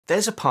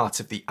There's a part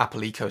of the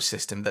Apple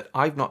ecosystem that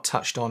I've not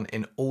touched on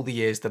in all the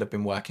years that I've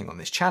been working on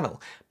this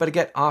channel, but I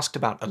get asked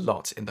about a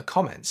lot in the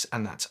comments,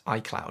 and that's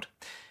iCloud.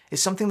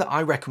 It's something that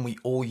I reckon we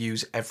all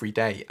use every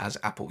day as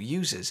Apple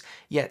users,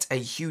 yet a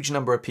huge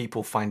number of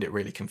people find it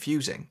really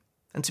confusing.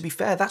 And to be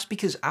fair, that's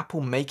because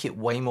Apple make it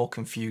way more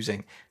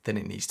confusing than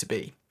it needs to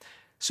be.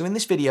 So in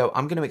this video,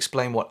 I'm going to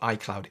explain what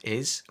iCloud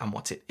is and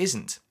what it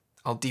isn't.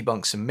 I'll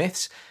debunk some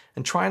myths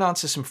and try and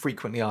answer some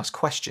frequently asked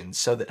questions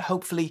so that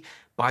hopefully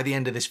by the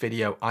end of this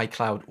video,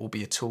 iCloud will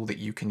be a tool that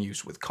you can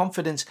use with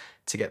confidence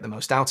to get the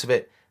most out of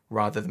it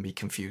rather than be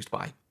confused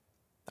by.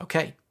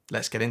 Okay,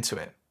 let's get into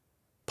it.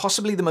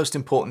 Possibly the most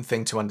important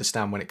thing to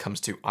understand when it comes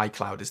to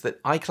iCloud is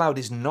that iCloud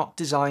is not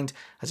designed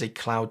as a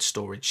cloud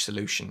storage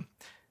solution.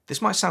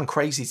 This might sound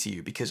crazy to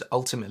you because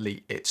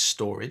ultimately it's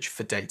storage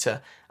for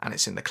data and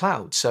it's in the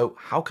cloud. So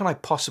how can I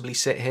possibly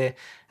sit here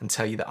and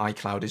tell you that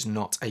iCloud is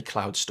not a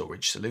cloud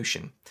storage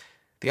solution?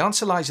 The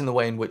answer lies in the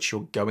way in which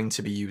you're going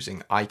to be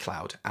using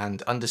iCloud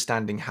and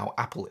understanding how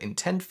Apple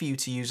intend for you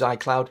to use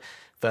iCloud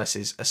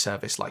versus a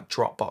service like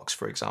Dropbox,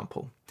 for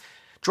example.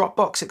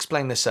 Dropbox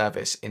explain the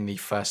service in the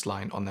first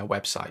line on their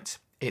website.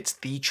 It's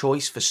the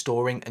choice for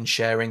storing and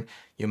sharing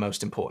your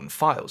most important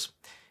files.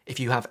 If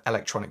you have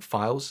electronic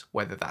files,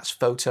 whether that's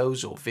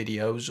photos or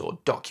videos or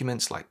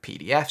documents like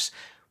PDFs,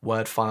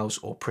 Word files,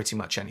 or pretty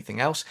much anything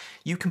else,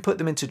 you can put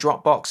them into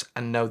Dropbox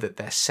and know that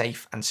they're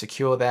safe and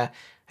secure there,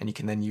 and you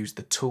can then use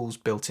the tools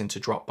built into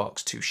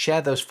Dropbox to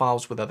share those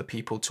files with other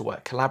people to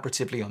work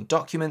collaboratively on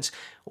documents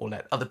or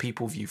let other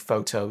people view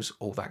photos,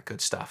 all that good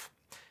stuff.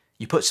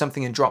 You put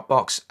something in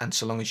Dropbox, and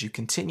so long as you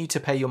continue to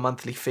pay your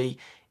monthly fee,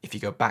 if you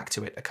go back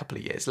to it a couple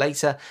of years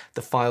later,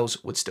 the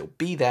files would still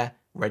be there,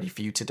 ready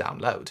for you to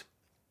download.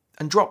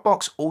 And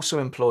Dropbox also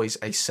employs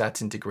a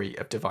certain degree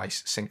of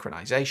device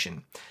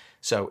synchronization.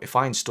 So if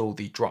I install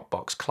the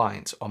Dropbox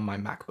client on my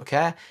MacBook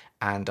Air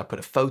and I put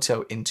a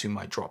photo into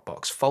my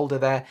Dropbox folder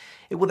there,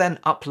 it will then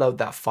upload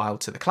that file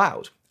to the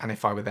cloud. And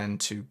if I were then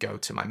to go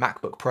to my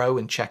MacBook Pro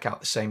and check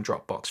out the same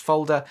Dropbox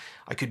folder,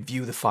 I could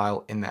view the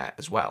file in there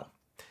as well.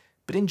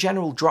 But in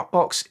general,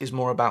 Dropbox is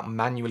more about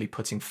manually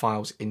putting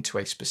files into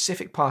a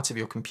specific part of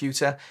your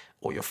computer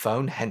or your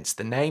phone, hence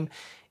the name,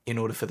 in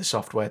order for the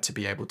software to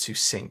be able to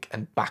sync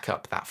and back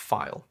up that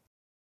file.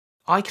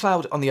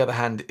 iCloud, on the other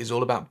hand, is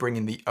all about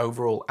bringing the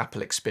overall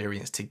Apple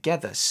experience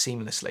together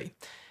seamlessly.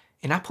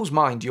 In Apple's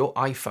mind, your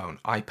iPhone,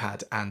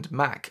 iPad, and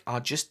Mac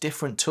are just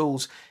different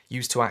tools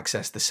used to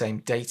access the same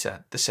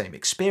data, the same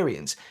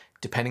experience,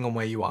 depending on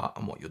where you are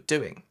and what you're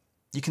doing.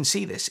 You can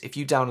see this if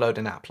you download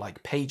an app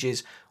like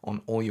Pages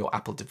on all your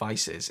Apple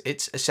devices.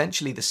 It's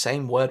essentially the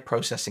same word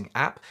processing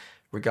app,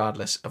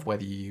 regardless of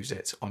whether you use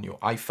it on your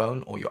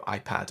iPhone or your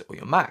iPad or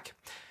your Mac.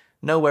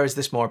 Nowhere is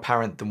this more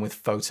apparent than with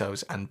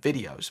photos and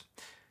videos.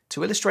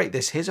 To illustrate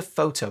this, here's a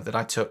photo that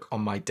I took on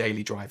my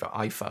daily driver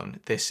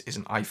iPhone. This is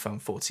an iPhone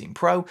 14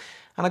 Pro,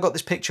 and I got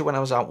this picture when I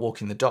was out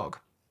walking the dog.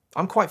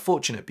 I'm quite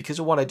fortunate because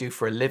of what I do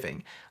for a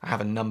living. I have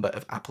a number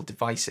of Apple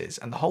devices,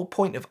 and the whole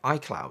point of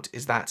iCloud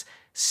is that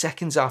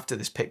seconds after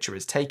this picture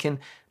is taken,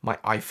 my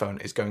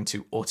iPhone is going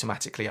to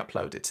automatically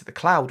upload it to the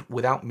cloud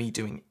without me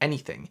doing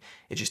anything.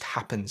 It just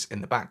happens in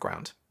the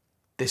background.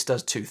 This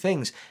does two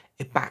things.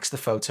 It backs the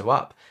photo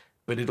up,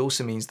 but it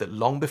also means that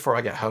long before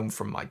I get home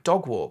from my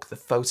dog walk, the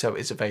photo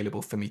is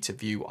available for me to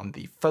view on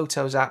the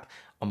Photos app,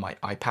 on my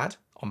iPad,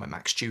 on my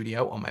Mac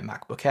Studio, on my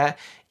MacBook Air,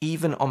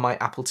 even on my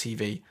Apple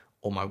TV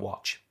or my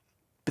watch.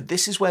 But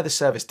this is where the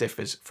service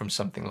differs from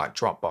something like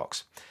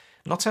Dropbox.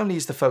 Not only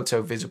is the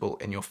photo visible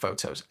in your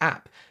Photos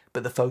app,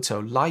 but the photo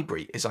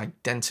library is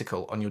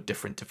identical on your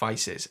different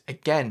devices,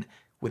 again,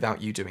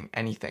 without you doing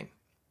anything.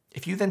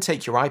 If you then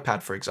take your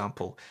iPad, for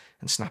example,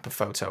 and snap a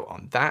photo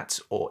on that,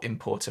 or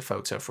import a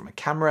photo from a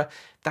camera,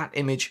 that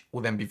image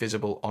will then be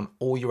visible on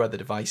all your other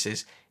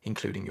devices,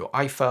 including your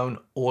iPhone.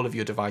 All of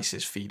your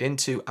devices feed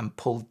into and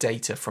pull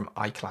data from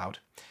iCloud.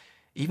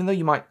 Even though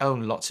you might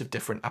own lots of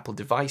different Apple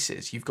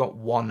devices, you've got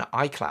one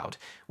iCloud,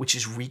 which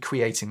is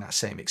recreating that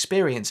same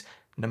experience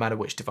no matter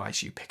which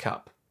device you pick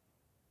up.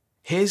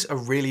 Here's a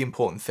really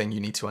important thing you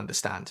need to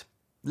understand.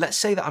 Let's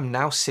say that I'm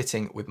now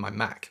sitting with my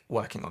Mac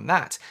working on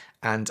that,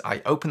 and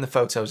I open the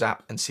Photos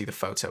app and see the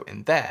photo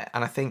in there,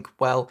 and I think,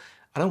 well,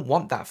 I don't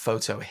want that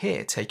photo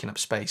here taking up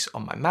space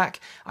on my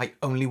Mac, I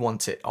only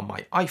want it on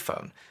my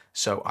iPhone.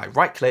 So I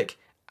right-click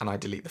and I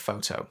delete the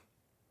photo.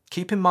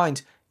 Keep in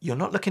mind, you're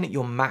not looking at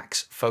your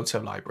Mac's photo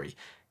library,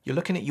 you're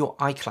looking at your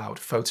iCloud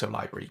photo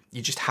library.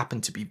 You just happen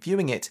to be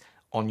viewing it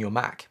on your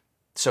Mac.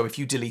 So if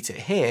you delete it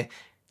here,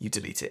 you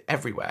delete it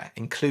everywhere,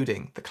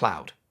 including the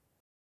cloud.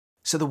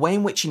 So the way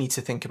in which you need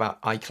to think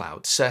about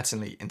iCloud,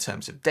 certainly in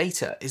terms of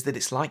data, is that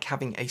it's like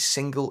having a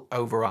single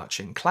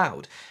overarching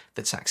cloud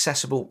that's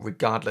accessible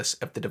regardless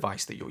of the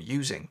device that you're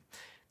using.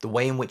 The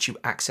way in which you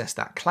access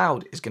that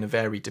cloud is going to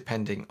vary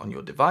depending on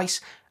your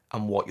device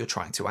and what you're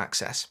trying to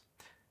access.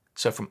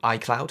 So from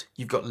iCloud,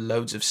 you've got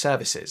loads of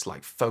services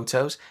like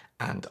Photos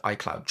and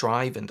iCloud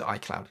Drive and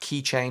iCloud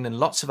Keychain and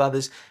lots of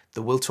others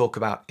that we'll talk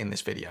about in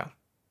this video.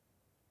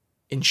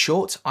 In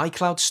short,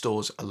 iCloud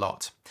stores a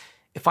lot.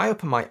 If I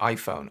open my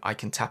iPhone, I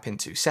can tap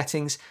into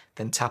Settings,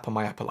 then tap on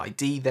my Apple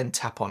ID, then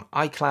tap on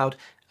iCloud,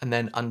 and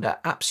then under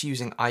Apps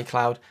using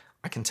iCloud,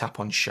 I can tap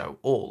on Show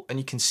All, and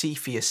you can see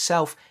for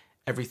yourself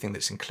everything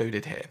that's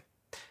included here.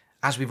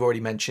 As we've already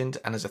mentioned,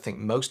 and as I think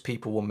most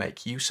people will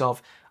make use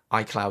of,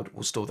 iCloud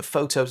will store the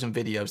photos and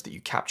videos that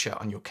you capture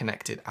on your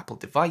connected Apple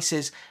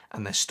devices,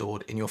 and they're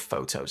stored in your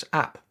Photos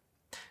app.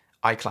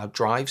 iCloud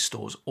Drive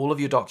stores all of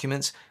your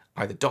documents,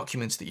 either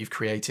documents that you've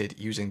created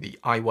using the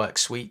iWork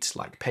suite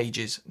like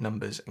Pages,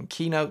 Numbers, and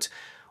Keynote,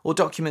 or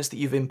documents that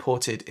you've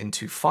imported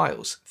into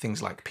files,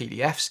 things like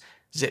PDFs,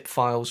 zip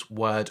files,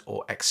 Word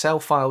or Excel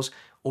files,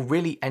 or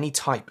really any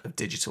type of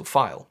digital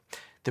file.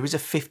 There is a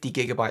 50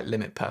 GB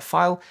limit per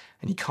file,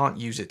 and you can't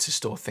use it to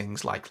store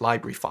things like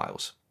library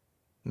files.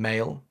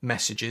 Mail,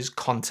 messages,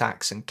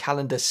 contacts, and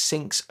calendar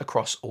syncs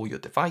across all your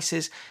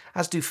devices,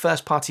 as do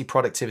first-party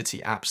productivity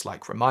apps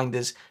like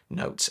Reminders,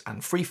 Notes,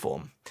 and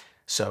Freeform.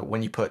 So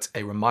when you put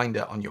a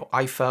reminder on your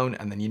iPhone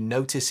and then you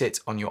notice it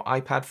on your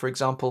iPad, for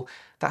example,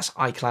 that's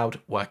iCloud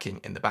working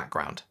in the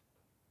background.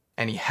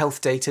 Any health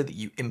data that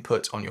you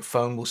input on your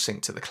phone will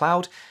sync to the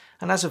cloud,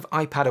 and as of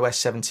iPadOS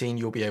 17,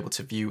 you'll be able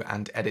to view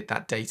and edit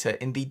that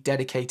data in the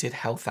dedicated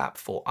Health app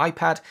for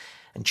iPad,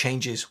 and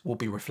changes will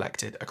be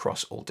reflected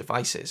across all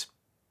devices.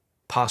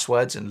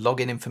 Passwords and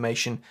login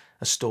information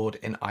are stored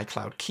in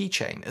iCloud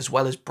Keychain, as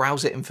well as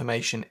browser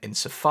information in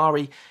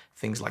Safari,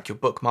 things like your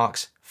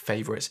bookmarks,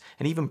 favorites,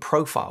 and even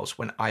profiles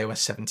when iOS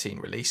 17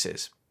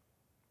 releases.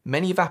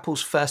 Many of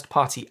Apple's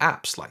first-party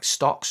apps like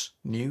Stocks,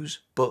 News,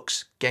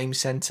 Books, Game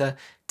Center,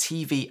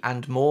 TV,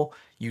 and more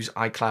use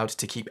iCloud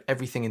to keep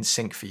everything in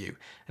sync for you.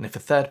 And if a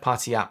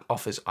third-party app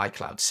offers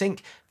iCloud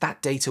Sync,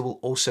 that data will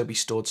also be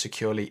stored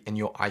securely in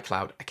your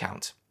iCloud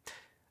account.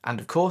 And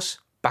of course,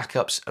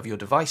 backups of your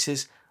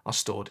devices are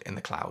stored in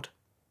the cloud.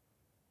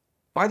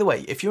 By the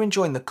way, if you're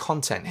enjoying the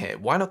content here,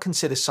 why not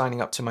consider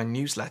signing up to my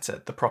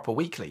newsletter, The Proper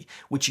Weekly,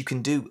 which you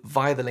can do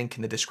via the link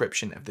in the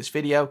description of this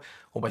video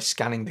or by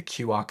scanning the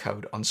QR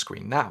code on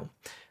screen now.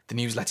 The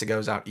newsletter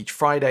goes out each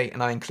Friday,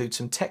 and I include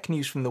some tech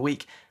news from the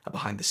week, a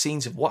behind the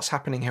scenes of what's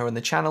happening here on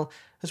the channel,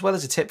 as well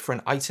as a tip for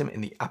an item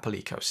in the Apple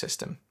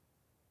ecosystem.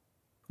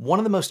 One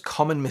of the most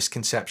common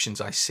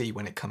misconceptions I see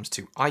when it comes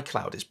to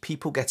iCloud is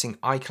people getting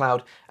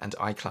iCloud and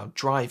iCloud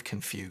Drive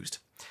confused.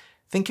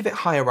 Think of it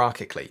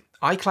hierarchically.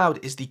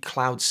 iCloud is the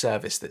cloud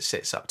service that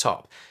sits up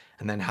top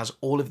and then has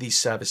all of these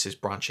services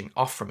branching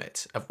off from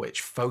it, of which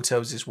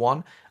Photos is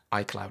one,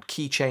 iCloud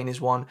Keychain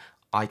is one,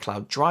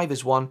 iCloud Drive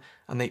is one,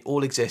 and they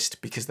all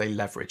exist because they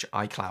leverage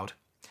iCloud.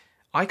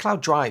 iCloud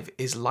Drive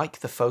is like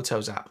the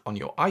Photos app on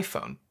your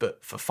iPhone,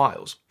 but for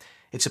files.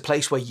 It's a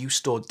place where you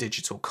store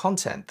digital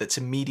content that's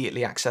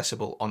immediately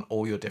accessible on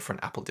all your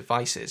different Apple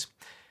devices.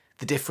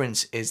 The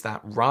difference is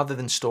that rather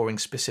than storing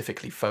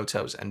specifically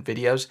photos and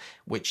videos,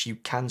 which you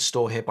can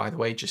store here by the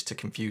way, just to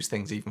confuse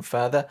things even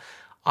further,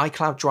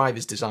 iCloud Drive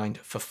is designed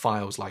for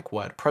files like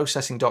word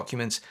processing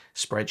documents,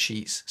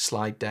 spreadsheets,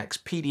 slide decks,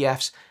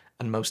 PDFs,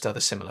 and most other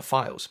similar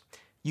files.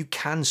 You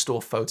can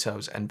store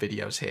photos and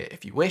videos here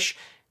if you wish,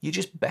 you're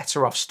just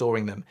better off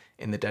storing them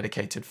in the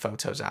dedicated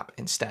Photos app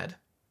instead.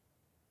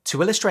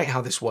 To illustrate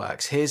how this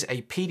works, here's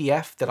a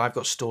PDF that I've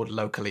got stored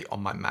locally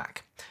on my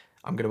Mac.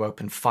 I'm going to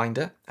open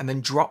Finder and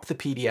then drop the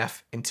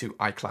PDF into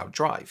iCloud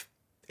Drive.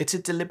 It's a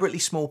deliberately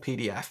small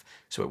PDF,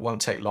 so it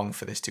won't take long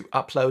for this to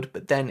upload,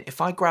 but then if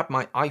I grab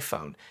my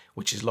iPhone,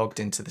 which is logged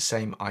into the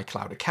same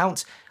iCloud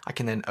account, I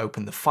can then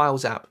open the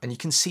Files app and you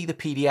can see the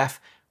PDF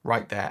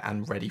right there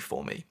and ready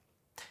for me.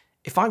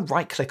 If I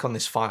right-click on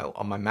this file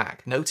on my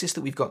Mac, notice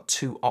that we've got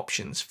two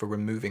options for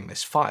removing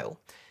this file.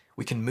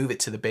 We can move it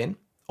to the bin,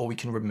 or we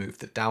can remove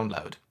the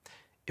download.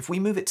 If we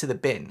move it to the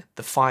bin,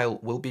 the file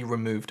will be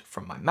removed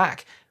from my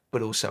Mac,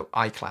 but also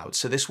iCloud,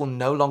 so this will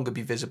no longer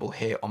be visible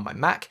here on my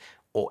Mac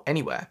or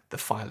anywhere the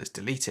file is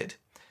deleted.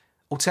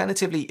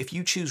 Alternatively, if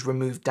you choose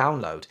Remove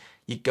Download,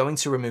 you're going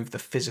to remove the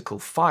physical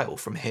file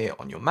from here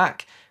on your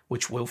Mac,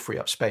 which will free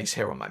up space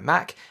here on my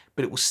Mac,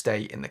 but it will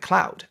stay in the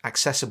cloud,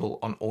 accessible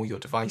on all your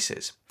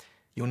devices.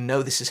 You'll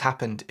know this has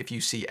happened if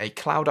you see a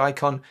cloud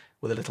icon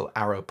with a little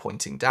arrow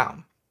pointing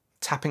down.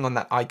 Tapping on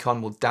that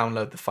icon will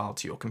download the file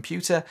to your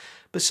computer,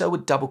 but so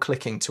would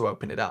double-clicking to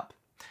open it up.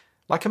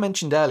 Like I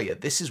mentioned earlier,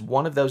 this is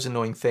one of those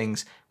annoying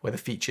things where the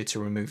feature to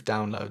remove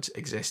downloads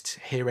exists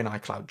here in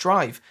iCloud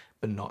Drive,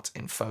 but not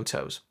in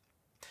Photos.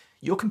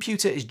 Your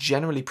computer is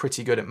generally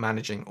pretty good at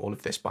managing all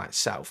of this by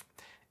itself.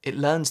 It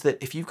learns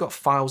that if you've got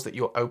files that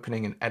you're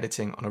opening and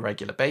editing on a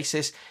regular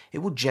basis, it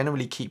will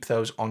generally keep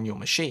those on your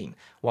machine,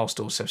 whilst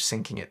also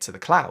syncing it to the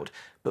cloud,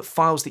 but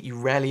files that you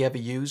rarely ever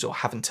use or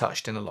haven't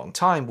touched in a long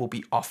time will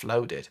be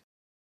offloaded.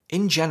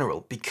 In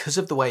general, because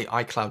of the way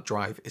iCloud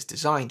Drive is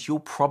designed,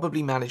 you'll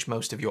probably manage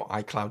most of your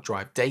iCloud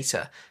Drive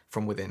data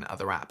from within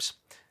other apps.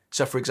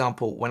 So for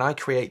example, when I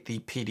create the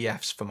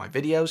PDFs for my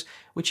videos,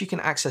 which you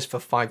can access for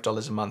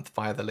 $5 a month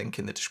via the link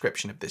in the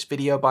description of this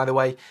video, by the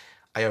way,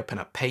 I open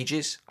up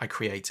Pages, I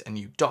create a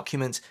new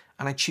document,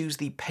 and I choose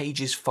the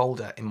Pages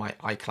folder in my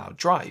iCloud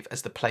Drive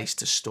as the place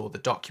to store the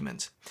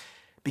document.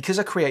 Because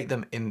I create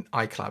them in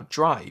iCloud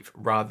Drive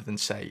rather than,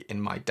 say,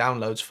 in my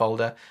Downloads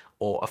folder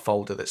or a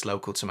folder that's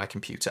local to my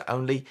computer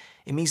only,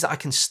 it means that I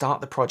can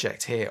start the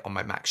project here on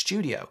my Mac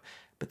Studio,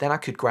 but then I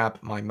could grab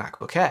my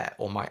MacBook Air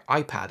or my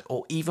iPad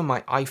or even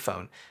my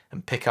iPhone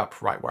and pick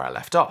up right where I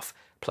left off.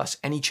 Plus,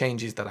 any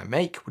changes that I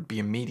make would be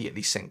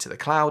immediately synced to the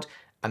cloud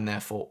and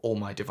therefore all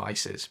my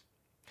devices.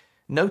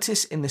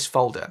 Notice in this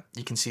folder,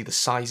 you can see the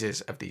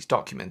sizes of these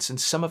documents, and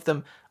some of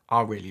them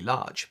are really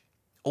large.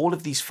 All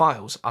of these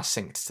files are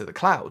synced to the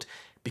cloud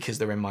because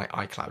they're in my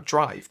iCloud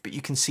Drive, but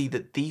you can see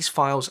that these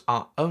files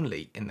are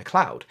only in the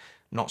cloud,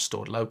 not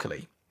stored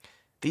locally.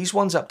 These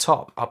ones up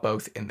top are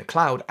both in the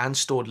cloud and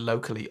stored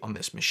locally on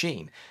this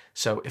machine.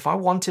 So if I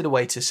wanted a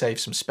way to save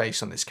some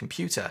space on this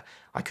computer,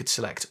 I could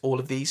select all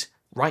of these,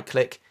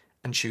 right-click,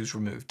 and choose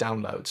Remove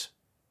Downloads.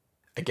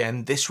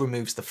 Again, this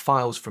removes the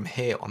files from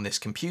here on this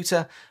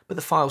computer, but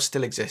the files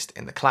still exist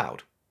in the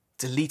cloud.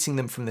 Deleting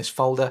them from this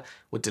folder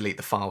would delete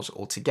the files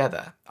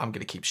altogether. I'm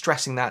going to keep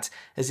stressing that,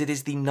 as it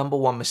is the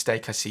 #1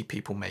 mistake I see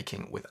people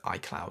making with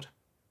iCloud.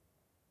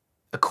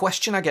 A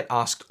question I get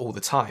asked all the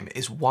time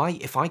is why,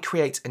 if I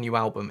create a new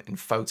album in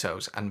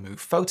Photos and move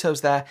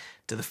photos there,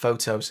 do the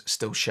photos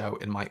still show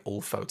in my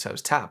All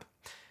Photos tab?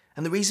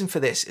 And the reason for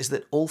this is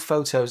that All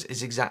Photos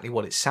is exactly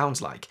what it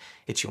sounds like.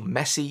 It's your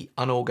messy,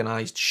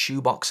 unorganized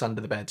shoebox under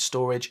the bed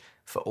storage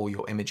for all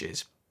your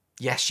images.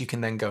 Yes, you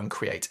can then go and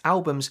create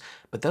albums,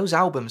 but those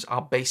albums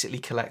are basically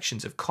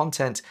collections of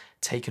content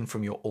taken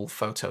from your All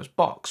Photos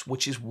box,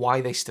 which is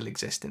why they still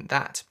exist in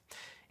that.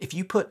 If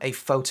you put a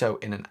photo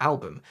in an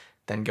album,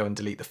 then go and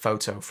delete the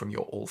photo from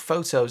your All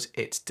Photos,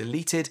 it's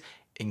deleted,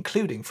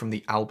 including from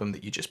the album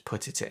that you just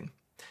put it in.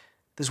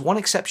 There's one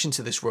exception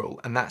to this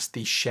rule, and that's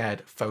the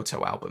shared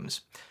photo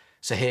albums.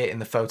 So here in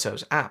the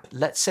Photos app,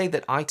 let's say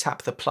that I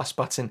tap the plus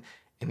button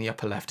in the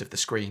upper left of the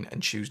screen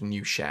and choose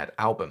New Shared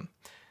Album.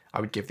 I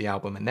would give the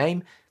album a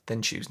name,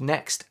 then choose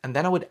Next, and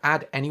then I would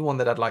add anyone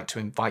that I'd like to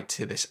invite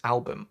to this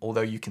album,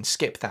 although you can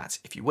skip that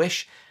if you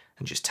wish,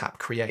 and just tap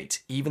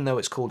Create. Even though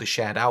it's called a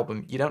shared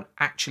album, you don't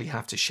actually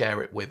have to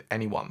share it with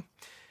anyone.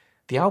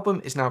 The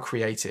album is now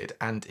created,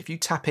 and if you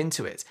tap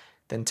into it,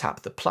 then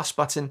tap the plus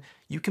button,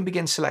 you can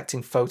begin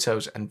selecting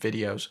photos and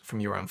videos from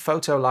your own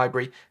photo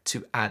library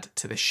to add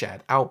to this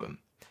shared album.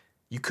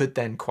 You could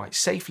then quite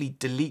safely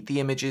delete the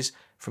images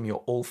from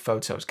your All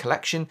Photos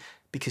collection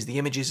because the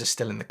images are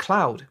still in the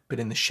cloud, but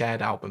in the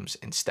shared albums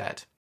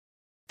instead.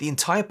 The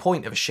entire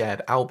point of a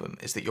shared album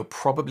is that you're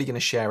probably going to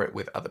share it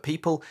with other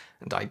people,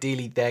 and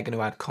ideally they're going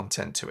to add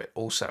content to it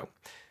also.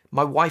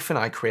 My wife and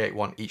I create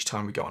one each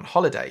time we go on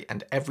holiday,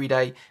 and every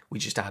day we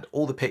just add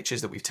all the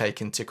pictures that we've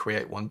taken to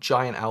create one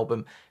giant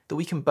album that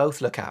we can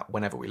both look at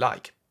whenever we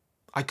like.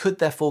 I could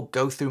therefore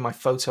go through my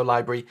photo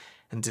library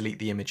and delete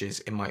the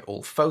images in my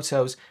All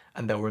Photos,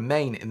 and they'll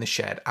remain in the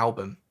shared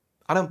album.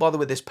 I don't bother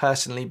with this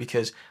personally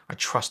because I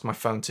trust my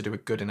phone to do a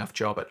good enough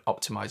job at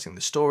optimizing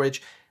the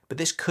storage, but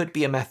this could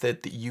be a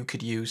method that you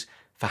could use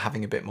for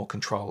having a bit more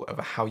control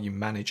over how you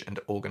manage and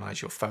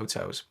organize your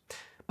photos.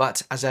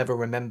 But as ever,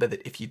 remember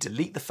that if you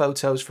delete the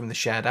photos from the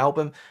shared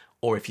album,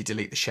 or if you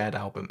delete the shared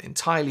album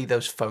entirely,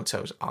 those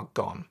photos are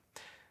gone.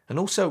 And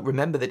also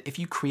remember that if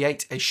you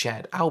create a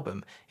shared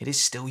album, it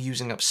is still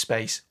using up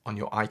space on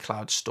your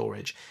iCloud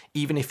storage,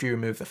 even if you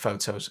remove the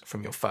photos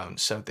from your phone.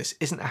 So this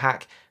isn't a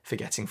hack for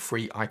getting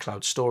free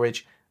iCloud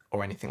storage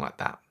or anything like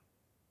that.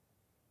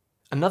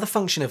 Another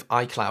function of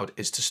iCloud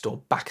is to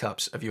store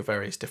backups of your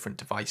various different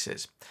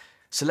devices.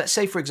 So let's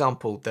say, for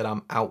example, that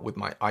I'm out with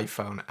my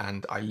iPhone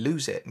and I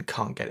lose it and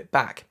can't get it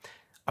back.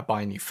 I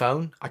buy a new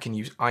phone, I can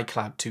use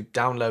iCloud to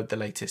download the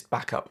latest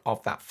backup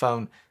of that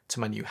phone to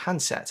my new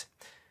handset.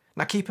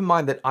 Now keep in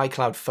mind that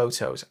iCloud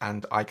Photos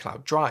and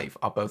iCloud Drive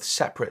are both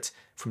separate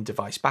from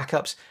device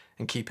backups,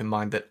 and keep in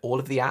mind that all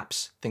of the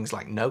apps, things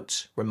like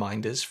Notes,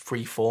 Reminders,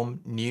 Freeform,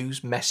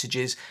 News,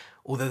 Messages,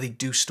 although they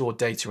do store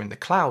data in the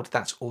cloud,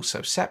 that's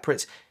also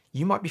separate.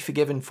 You might be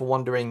forgiven for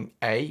wondering,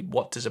 A,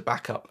 what does a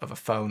backup of a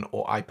phone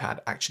or iPad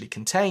actually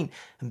contain,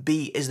 and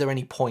B, is there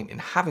any point in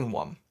having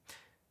one?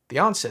 The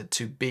answer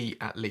to B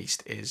at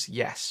least is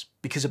yes,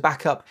 because a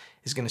backup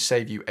is going to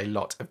save you a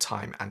lot of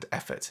time and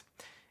effort.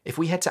 If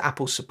we head to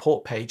Apple's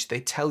support page, they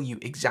tell you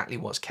exactly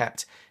what's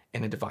kept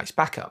in a device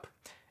backup.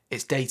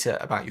 It's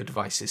data about your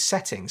device's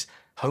settings,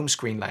 home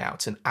screen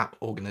layout, and app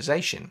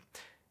organization.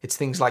 It's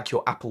things like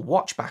your Apple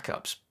Watch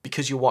backups,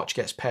 because your watch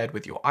gets paired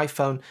with your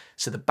iPhone,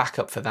 so the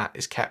backup for that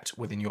is kept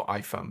within your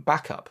iPhone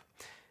backup.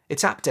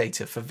 It's app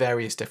data for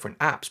various different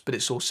apps, but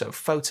it's also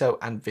photo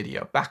and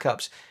video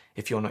backups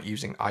if you're not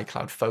using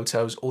iCloud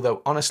Photos,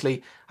 although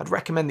honestly, I'd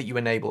recommend that you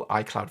enable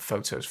iCloud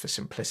Photos for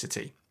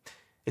simplicity.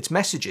 It's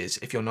messages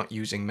if you're not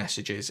using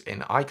messages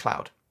in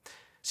iCloud.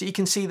 So you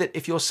can see that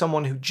if you're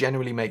someone who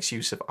generally makes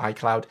use of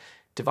iCloud,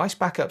 device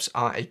backups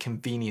are a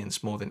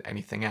convenience more than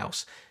anything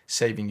else,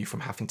 saving you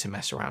from having to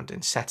mess around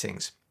in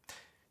settings.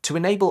 To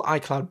enable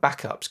iCloud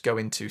backups, go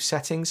into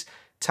Settings,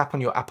 tap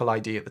on your Apple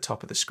ID at the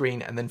top of the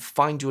screen, and then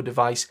find your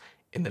device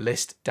in the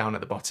list down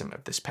at the bottom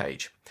of this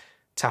page.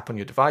 Tap on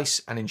your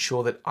device and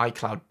ensure that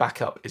iCloud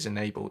Backup is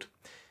enabled.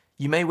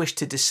 You may wish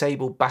to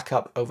disable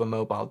backup over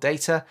mobile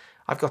data.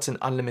 I've got an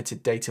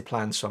unlimited data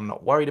plan, so I'm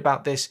not worried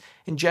about this.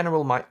 In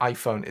general, my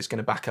iPhone is going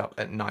to back up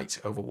at night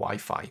over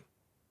Wi-Fi.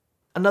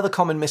 Another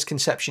common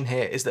misconception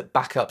here is that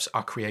backups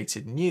are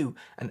created new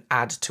and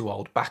add to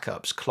old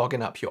backups,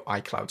 clogging up your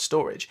iCloud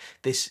storage.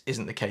 This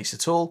isn't the case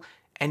at all.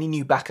 Any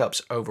new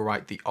backups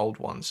overwrite the old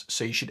ones,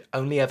 so you should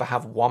only ever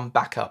have one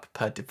backup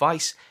per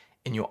device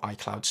in your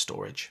iCloud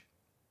storage.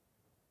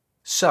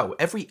 So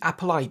every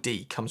Apple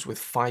ID comes with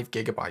 5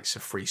 GB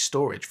of free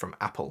storage from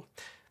Apple.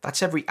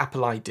 That's every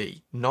Apple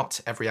ID, not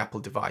every Apple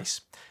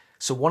device.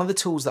 So one of the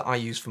tools that I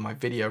use for my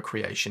video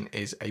creation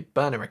is a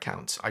burner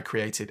account. I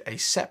created a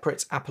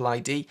separate Apple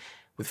ID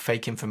with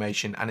fake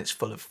information, and it's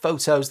full of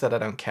photos that I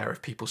don't care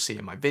if people see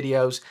in my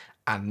videos,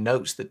 and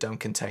notes that don't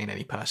contain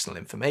any personal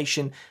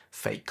information,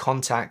 fake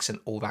contacts, and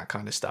all that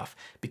kind of stuff,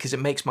 because it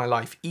makes my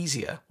life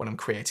easier when I'm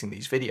creating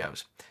these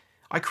videos.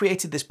 I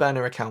created this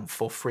burner account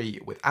for free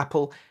with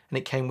Apple, and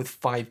it came with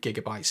 5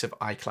 GB of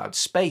iCloud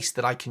space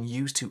that I can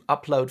use to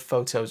upload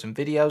photos and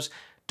videos,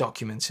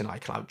 documents in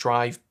iCloud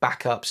Drive,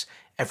 backups,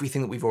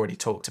 everything that we've already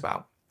talked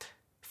about.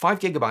 5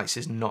 GB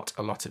is not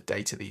a lot of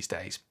data these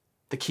days.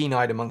 The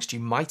keen-eyed amongst you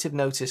might have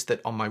noticed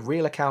that on my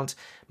real account,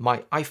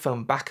 my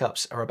iPhone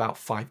backups are about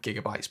 5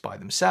 GB by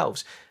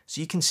themselves,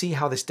 so you can see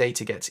how this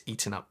data gets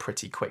eaten up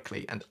pretty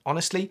quickly, and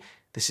honestly,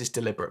 this is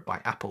deliberate by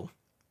Apple.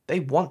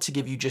 They want to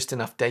give you just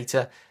enough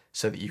data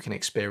so that you can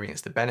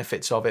experience the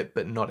benefits of it,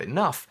 but not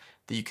enough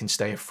that you can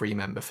stay a free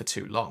member for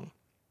too long.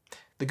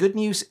 The good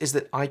news is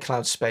that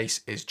iCloud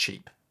space is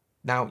cheap.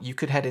 Now, you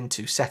could head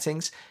into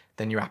Settings,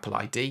 then your Apple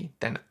ID,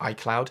 then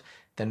iCloud,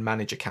 then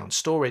Manage Account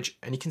Storage,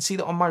 and you can see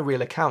that on my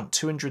real account,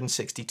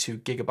 262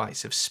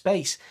 GB of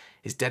space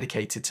is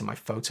dedicated to my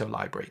photo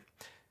library.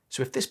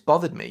 So if this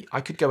bothered me,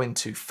 I could go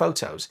into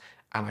Photos,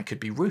 and I could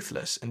be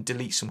ruthless and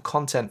delete some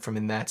content from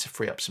in there to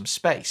free up some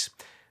space.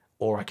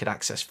 Or I could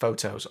access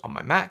Photos on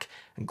my Mac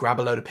and grab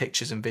a load of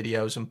pictures and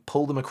videos and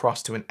pull them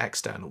across to an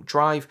external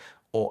drive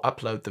or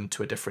upload them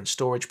to a different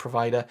storage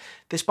provider.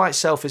 This by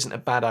itself isn't a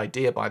bad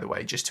idea, by the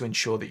way, just to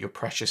ensure that your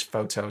precious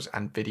photos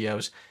and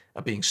videos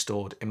are being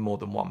stored in more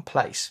than one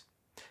place.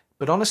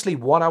 But honestly,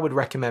 what I would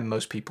recommend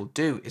most people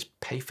do is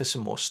pay for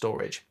some more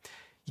storage.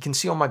 You can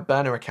see on my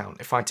burner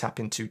account, if I tap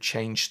into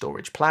Change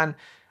Storage Plan,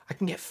 I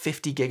can get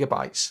 50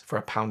 GB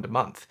for £1 a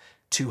month,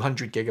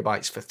 200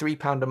 GB for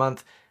 £3 a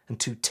month, and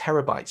 2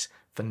 TB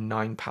for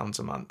 £9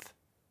 a month.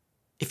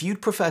 If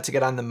you'd prefer to go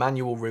down the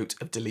manual route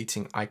of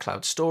deleting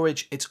iCloud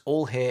storage, it's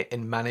all here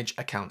in Manage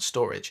Account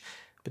Storage.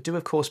 But do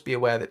of course be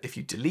aware that if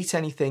you delete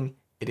anything,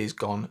 it is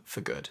gone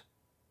for good.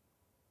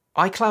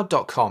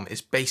 iCloud.com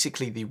is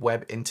basically the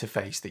web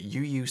interface that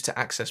you use to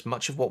access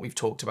much of what we've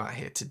talked about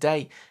here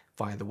today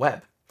via the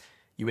web.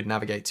 You would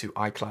navigate to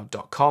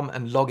iCloud.com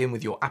and log in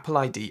with your Apple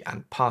ID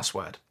and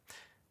password.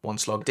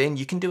 Once logged in,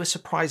 you can do a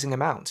surprising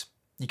amount.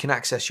 You can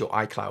access your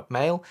iCloud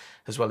mail,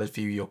 as well as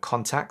view your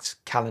contacts,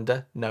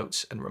 calendar,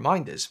 notes, and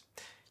reminders.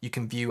 You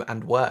can view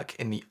and work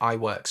in the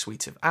iWork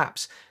suite of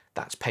apps.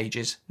 That's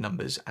Pages,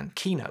 Numbers, and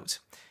Keynote.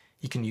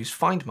 You can use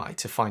Find My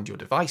to find your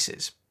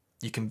devices.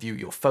 You can view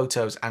your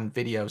photos and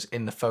videos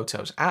in the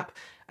Photos app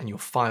and your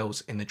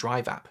files in the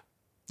Drive app.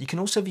 You can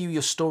also view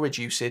your storage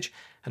usage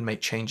and make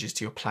changes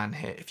to your plan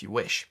here if you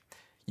wish.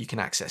 You can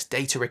access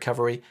data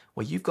recovery,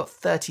 where you've got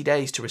 30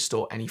 days to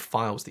restore any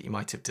files that you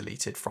might have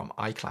deleted from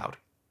iCloud.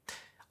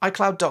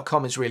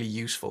 iCloud.com is really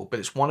useful, but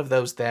it's one of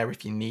those there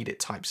if you need it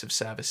types of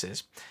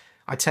services.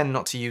 I tend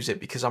not to use it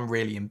because I'm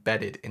really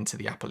embedded into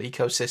the Apple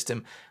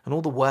ecosystem and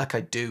all the work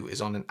I do is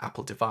on an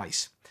Apple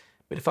device.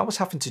 But if I was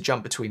having to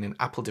jump between an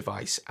Apple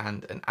device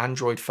and an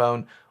Android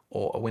phone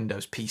or a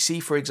Windows PC,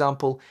 for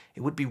example,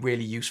 it would be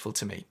really useful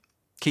to me.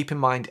 Keep in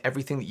mind,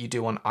 everything that you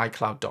do on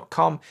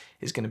iCloud.com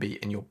is going to be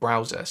in your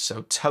browser,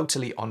 so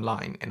totally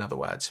online, in other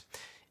words.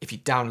 If you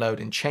download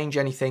and change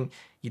anything,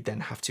 you'd then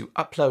have to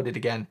upload it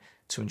again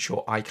to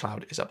ensure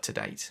iCloud is up to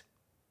date.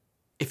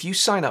 If you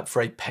sign up for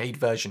a paid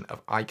version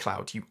of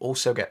iCloud, you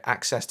also get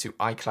access to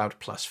iCloud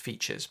Plus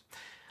features.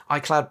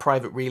 iCloud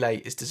Private Relay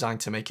is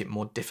designed to make it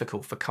more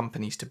difficult for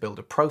companies to build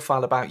a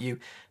profile about you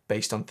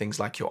based on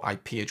things like your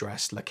IP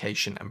address,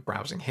 location, and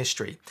browsing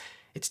history.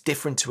 It's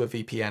different to a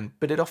VPN,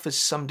 but it offers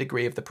some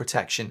degree of the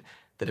protection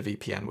that a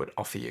VPN would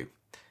offer you.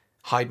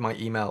 Hide My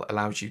Email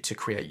allows you to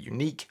create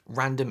unique,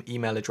 random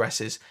email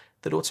addresses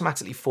that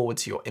automatically forward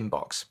to your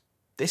inbox.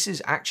 This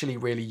is actually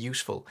really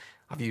useful.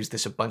 I've used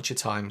this a bunch of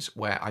times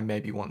where I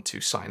maybe want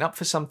to sign up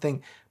for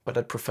something, but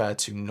I'd prefer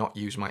to not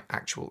use my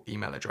actual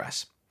email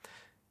address.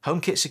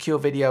 HomeKit Secure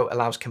Video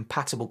allows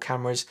compatible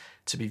cameras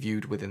to be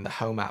viewed within the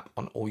Home app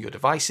on all your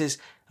devices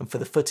and for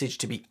the footage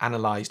to be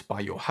analysed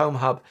by your Home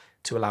Hub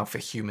to allow for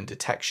human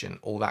detection,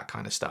 all that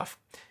kind of stuff.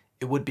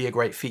 It would be a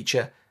great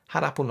feature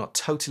had Apple not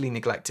totally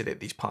neglected it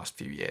these past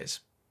few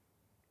years.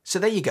 So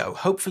there you go.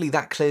 Hopefully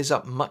that clears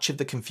up much of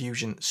the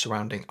confusion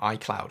surrounding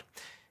iCloud.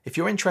 If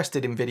you're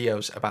interested in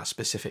videos about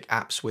specific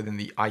apps within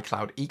the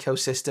iCloud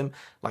ecosystem,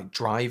 like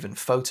Drive and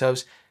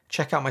Photos,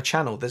 check out my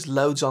channel. There's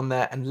loads on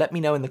there, and let me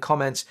know in the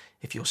comments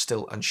if you're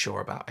still unsure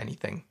about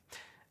anything.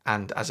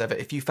 And as ever,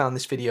 if you found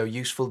this video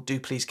useful, do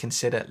please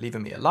consider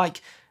leaving me a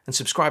like and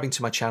subscribing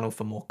to my channel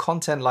for more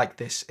content like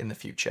this in the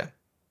future.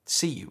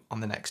 See you on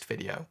the next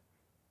video.